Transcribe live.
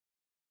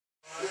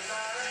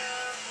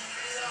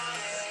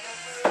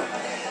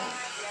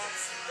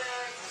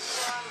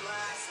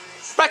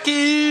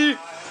Becky!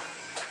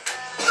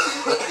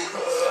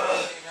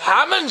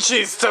 Ham and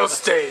cheese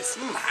toasties!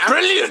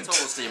 Brilliant!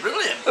 Toasty,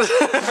 brilliant!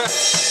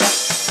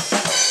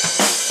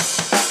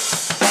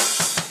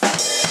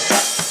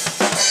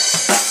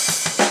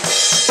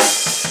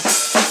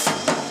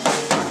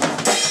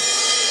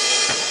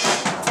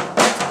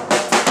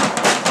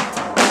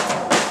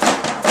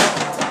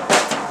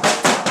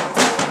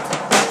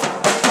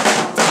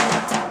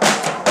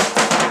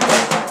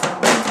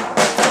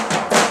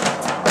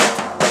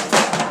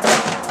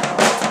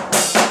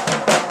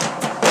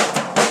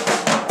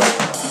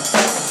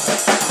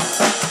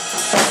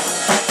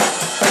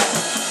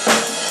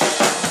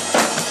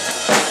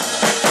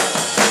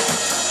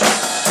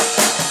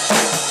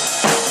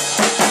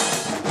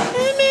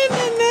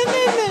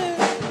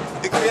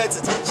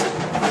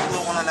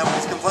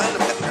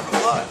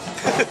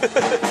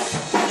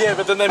 Yeah,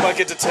 but then they might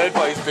get deterred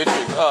by his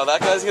bitching. Oh,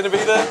 that guy's gonna be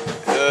there?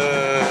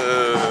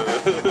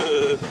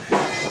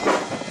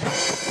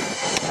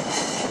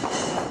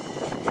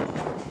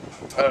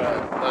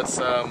 Alright, let's,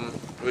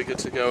 we good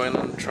to go in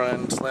and try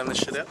and slam this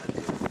shit out?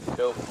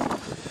 Cool.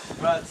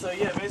 Right, so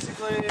yeah,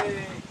 basically,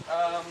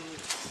 I'll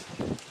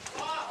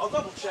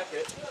double check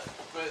it,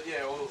 but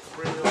yeah,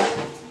 we're really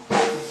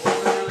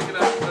gonna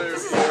have to do...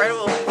 This is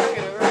incredible.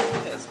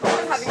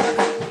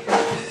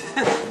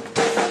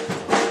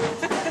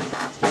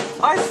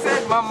 I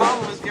said my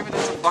mum was giving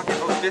us a bucket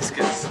of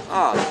biscuits.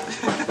 Ah.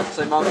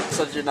 So mum,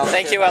 so did you not?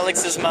 Thank you,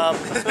 Alex's mum.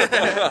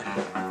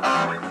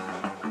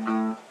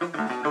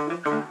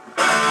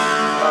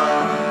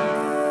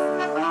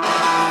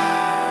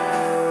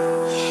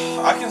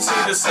 I can see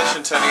this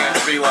session turning out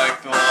to be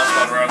like the last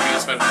one where I'm going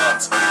to spend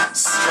months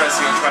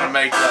stressing on trying to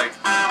make, like,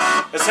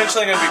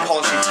 essentially I'm going to be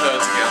polishing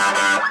turds again.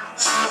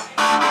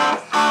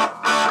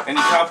 And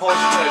you can't polish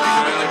a turd, you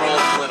can only roll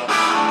the lid off.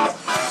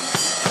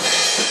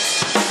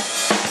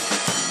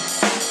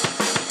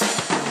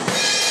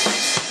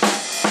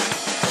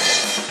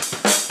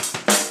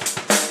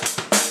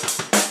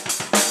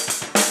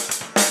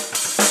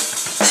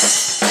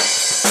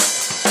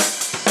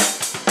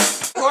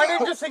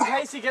 Just in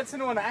case he gets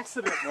into an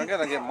accident. I'm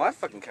gonna get my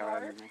fucking camera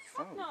out of my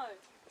phone. No. How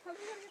are you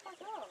gonna get back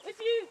up? If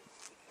you...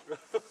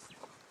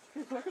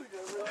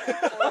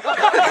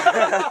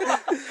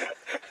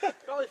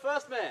 Golly,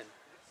 first man.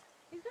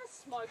 He's gonna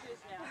smoke this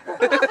now.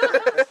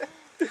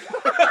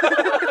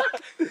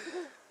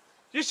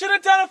 You should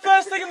have done it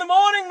first thing in the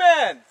morning,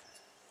 man.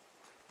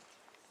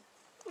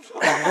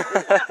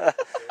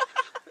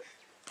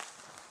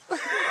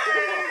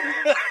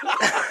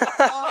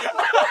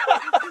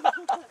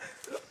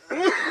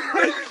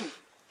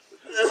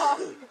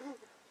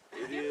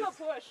 Give him a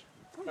push.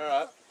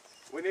 Alright.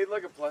 We need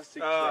like a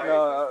plastic tray.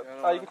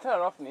 Oh, you can turn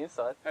it off from the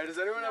inside. Hey, does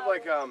anyone have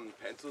like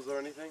pencils or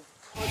anything?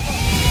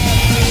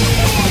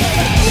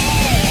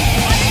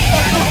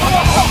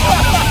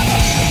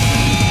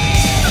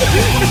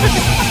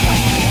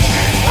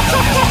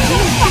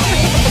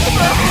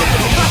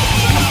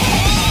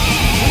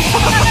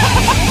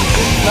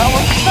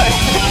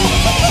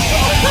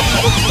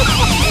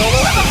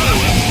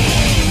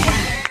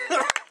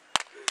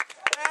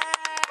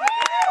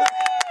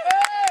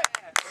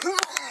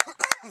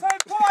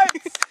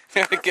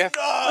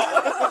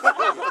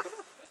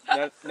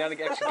 Now to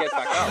actually get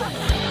back up.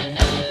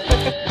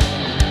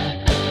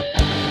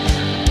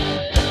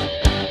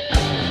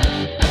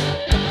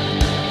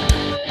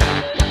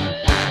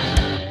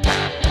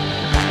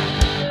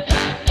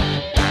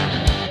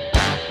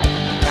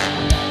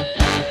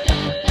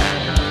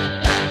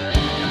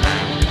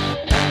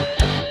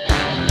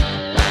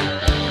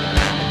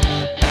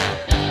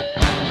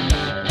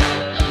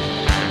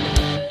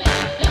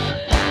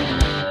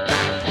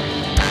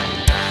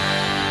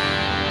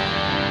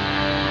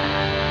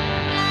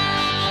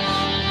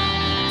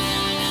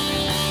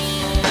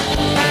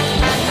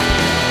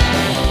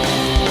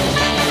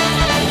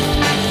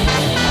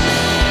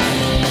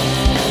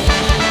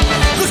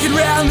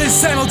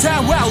 Same old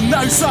town, well,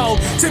 no soul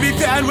to be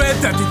found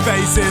with empty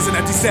faces and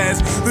empty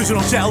stares,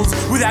 illusional shells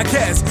without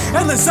cares,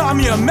 endless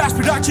army of mass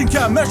production,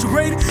 commercial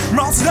greed,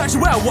 moral seduction.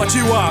 Well, what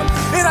you want,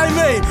 it ain't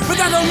me, but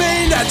that don't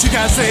mean that you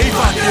can't see.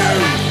 Fuck you.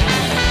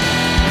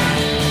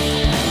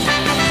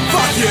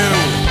 Fuck you.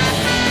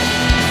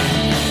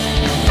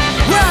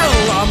 Well,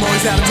 I'm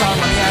always out of time,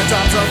 running out of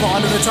time, so I'm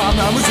on to the time.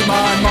 Now I'm losing my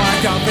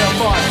mind, can't feel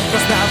fine,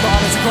 cause now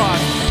violence is a crime.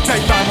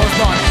 Take back what's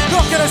mine.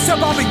 Not gonna step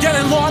up and get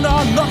in line.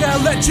 I'm not gonna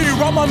let you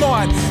run my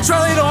mind.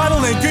 Australian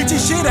Idol and Gucci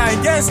shit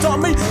ain't gonna stop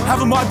me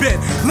having my bit.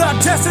 Lab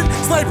tested,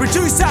 slave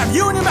produced, have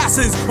you and your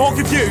masses all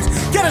confused.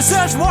 Get a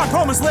search for my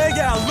promised leg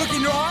out. Look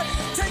in your eye.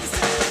 Take a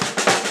step.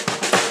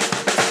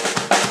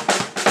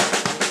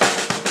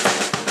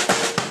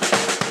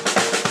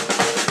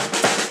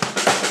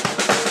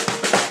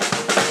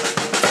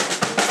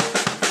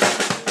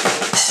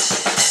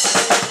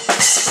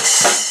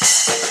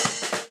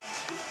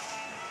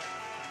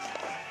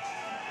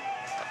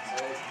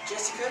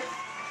 Jessica?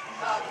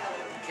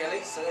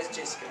 Kelly, so that's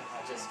Jessica.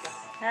 Hi, Jessica.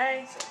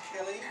 Hey. So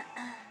Kelly,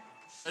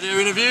 Video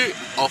interview,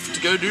 off to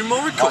go do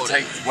more recording.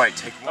 Take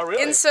Oh,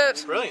 really?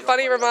 Insert Brilliant.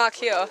 funny remark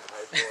here.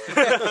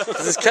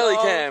 This is Kelly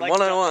Cam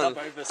 101.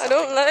 I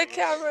don't like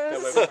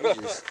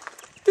cameras.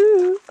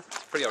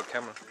 Pretty old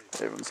camera.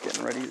 Everyone's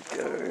getting ready to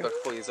go. Like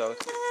 4 years old.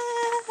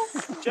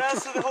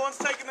 Jazz, are the horns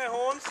taking their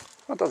horns?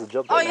 That does a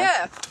job Oh there,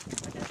 man.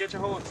 yeah. Get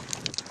your horns.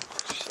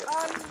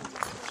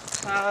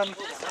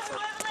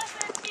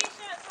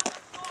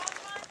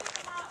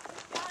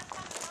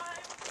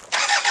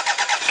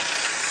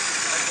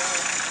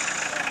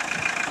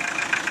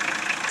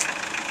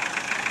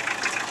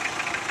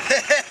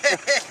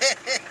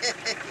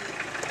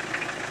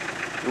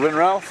 You win,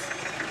 Ralph?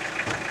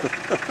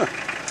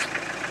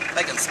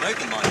 They can smoke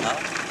in my car.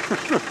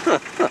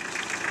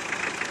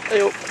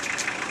 Hey, oh.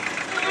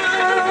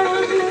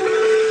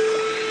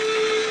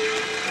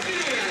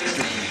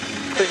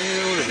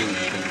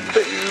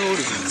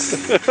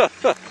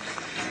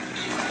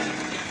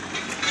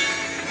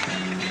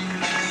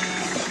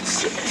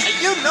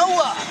 You know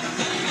what?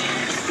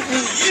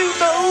 You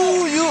know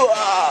who you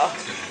are,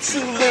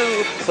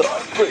 Zulu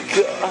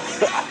heartbreaker.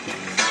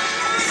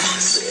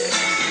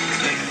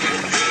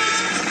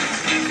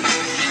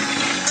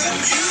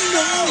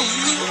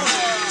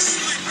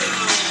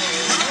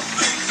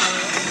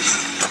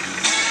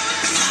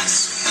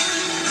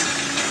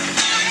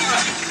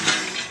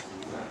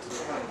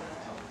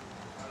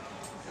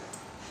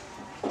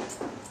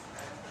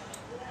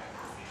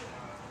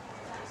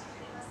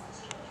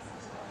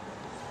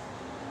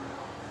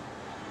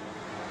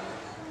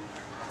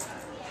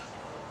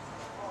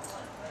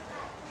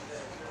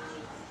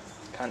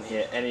 Can't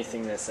hear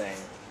anything they're saying.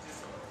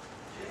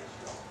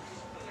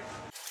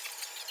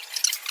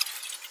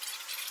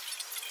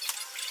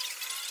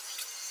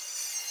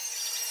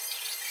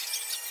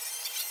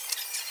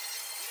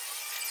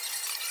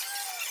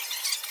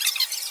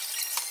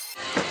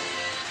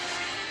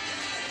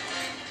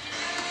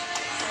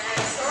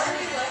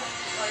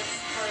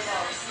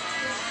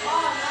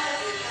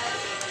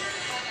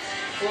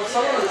 Well,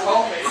 someone had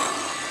told me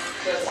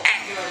that,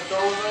 the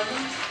door was open,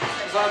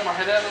 because I had my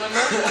head out the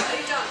window.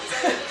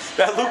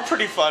 That looked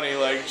pretty funny,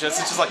 like, just,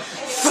 it's just like...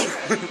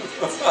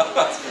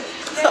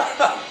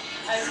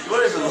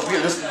 What is it? Look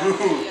at this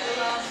move.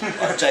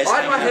 I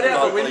had my head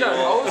out the window.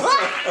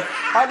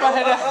 I had my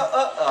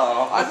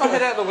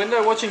head out the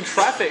window watching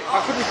traffic.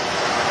 I couldn't...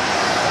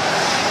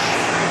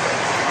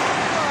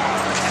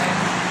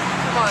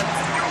 Come on.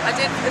 I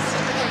did this.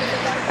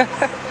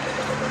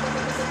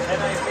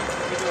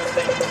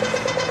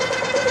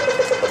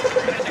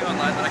 Anything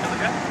online that I can look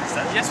at?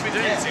 Yes, we do.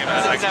 Is Is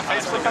our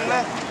Facebook on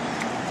there?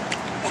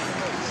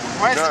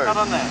 Why is it not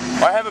on there?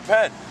 I have a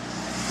pen.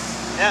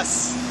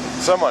 Yes.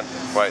 Someone.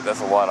 Wait, that's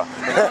a lighter.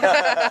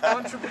 I'm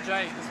on Triple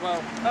J as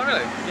well. Oh,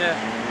 really? Yeah.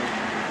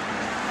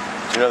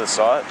 Do you know the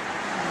site?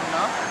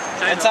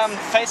 It's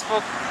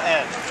Facebook.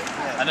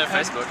 I know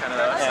Facebook, I know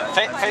that.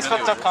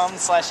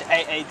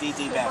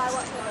 Facebook.com/A.A.D.D band.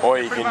 Or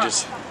you can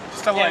just...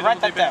 Yeah,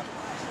 write that down.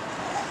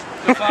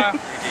 Good fire.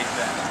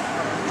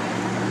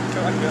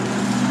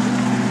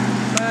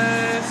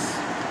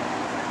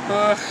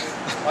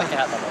 Like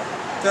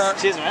that,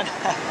 cheers, man.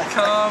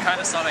 Calm. Kind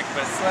of Sonic,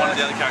 but it's one of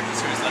the other characters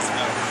who is less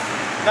known.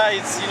 No,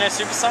 it's, you know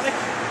Supersonic?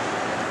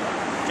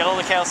 Get all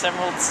the Chaos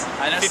Emeralds.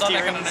 I know 50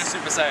 Sonic and I rings. know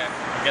Super Saiyan.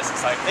 I guess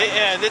it's like...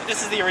 Yeah, this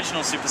is the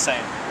original Super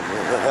Saiyan.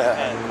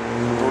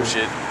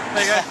 Bullshit.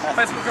 There you go.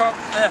 Facebook up.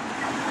 Yeah.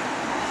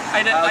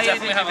 I'll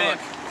definitely have a look.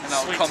 And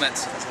I'll Sweet. comment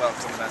as well,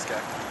 because I'm a nice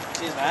guy.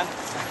 Cheers, man.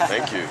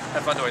 Thank you.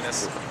 Have fun doing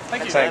this.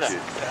 Thank you. Thank you.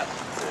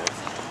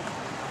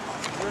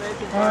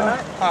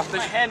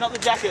 My hair, not the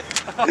jacket.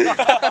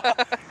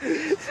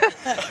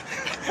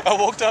 I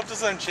walked up to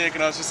some chick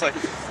and I was just like,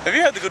 have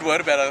you heard the good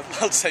word about our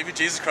Lord Savior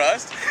Jesus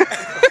Christ?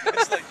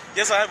 She's like,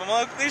 yes I have. I'm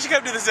like, you should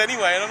come do this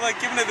anyway. And I'm like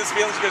giving her this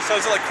feeling. She goes, so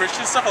is it like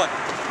Christian stuff? I'm like,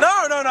 no.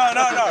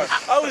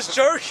 I was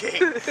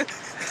joking.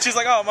 She's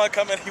like, oh, I might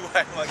come anyway.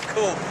 I'm like,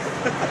 cool.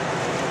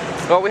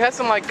 Well, we had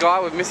some like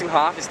guy with missing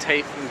half his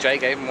teeth and Jay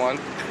gave him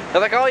one.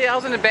 They're like, oh yeah, I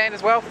was in a band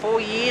as well,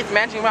 4 years,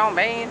 managing my own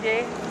band,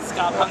 yeah.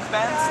 Ska punk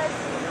bands.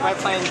 We're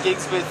playing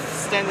gigs with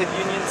Standard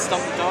Union,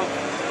 Stomp the Dog,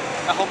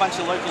 a whole bunch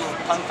of local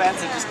punk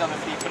bands are just going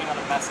to be putting on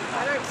a massive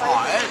night.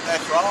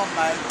 That's right, I'm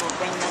mate. We'll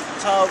bring the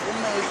guitar with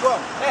me as well.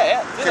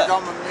 Yeah, do Because that.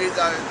 I'm a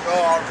muso as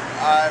well.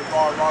 I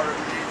write a lot of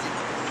music.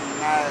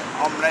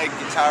 I'm lead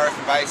guitarist,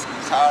 bass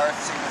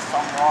guitarist, singer,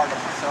 songwriter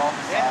myself.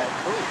 Yeah,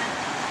 cool.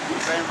 We've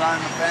been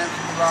running the band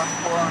for the last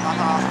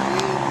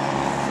 4.5 years.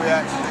 We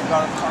actually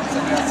got a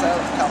concert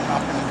ourselves coming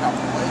up in a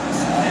couple of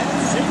weeks. Yeah,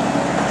 sick.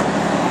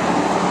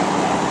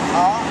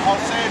 I'll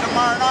see you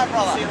tomorrow night,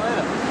 brother. See you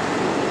later.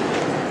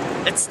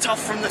 It's tough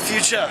from the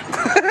future.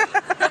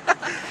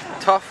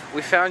 Tough,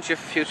 we found your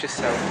future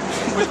self.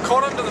 We've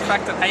caught on to the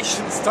fact that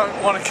Asians don't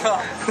want to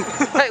come.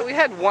 Hey, we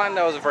had one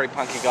that was a very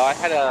punky guy,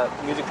 had a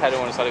music tattoo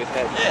on the side of his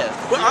head. Yeah.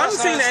 Well, I haven't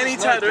seen any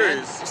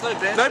tattoos. There's no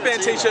band, No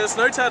band t-shirts,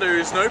 no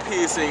tattoos, no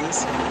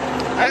piercings.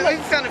 We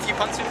found a few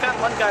punks. We found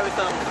one guy with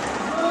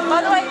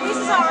By the way, this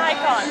is our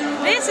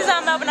icon. This is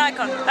our Melbourne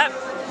icon.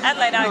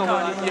 Adelaide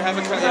icon. You have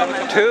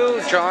a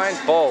 2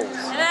 giant balls.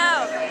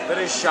 Hello. That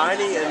is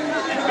shiny and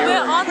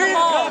We're on the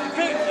mall.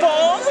 Big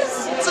balls.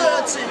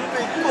 Dirty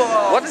big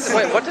balls.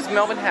 What does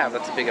Melbourne have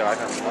that's a bigger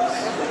icon?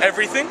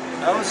 everything.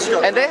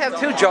 And they have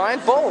 2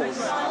 giant balls.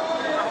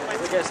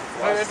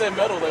 If they're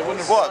metal, they wouldn't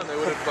have What? won. They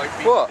would have like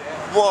beat. What?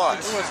 What?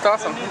 Let's start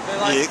some.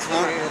 Yeah, come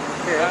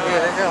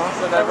on.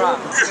 So they run.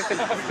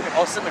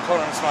 I'll sit in the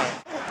corner and smile.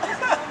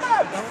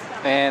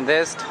 And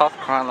there's Tough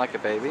crying like a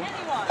baby.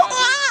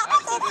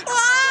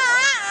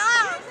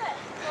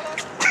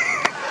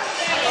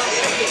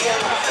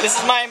 This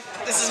is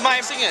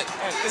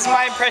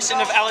my impression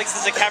of Alex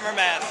as a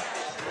cameraman.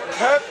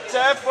 Herp,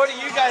 derp, what are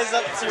you guys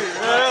up to?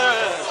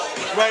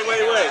 Wait.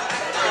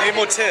 We need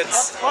more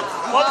tits. What's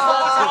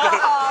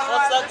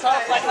that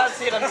tough? I can't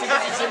see it. I'm too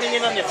busy zooming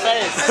in on your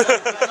face.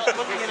 Not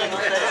looking in on your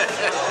face.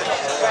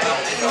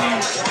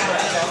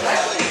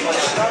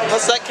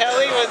 What's that,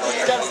 Kelly? Do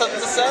you have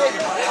something to say?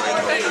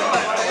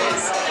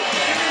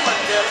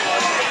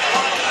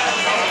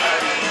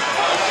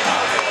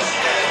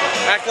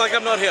 Act like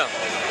I'm not here.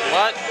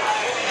 What?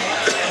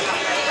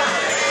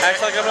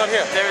 Act like I'm not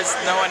here. There is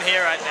no one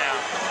here right now.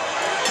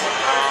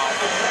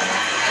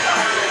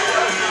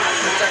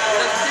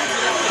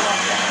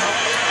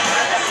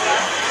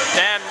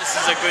 Damn, this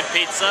is a good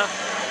pizza.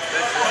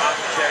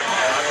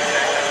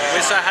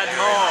 Wish I had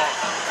more.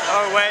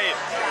 Oh wait.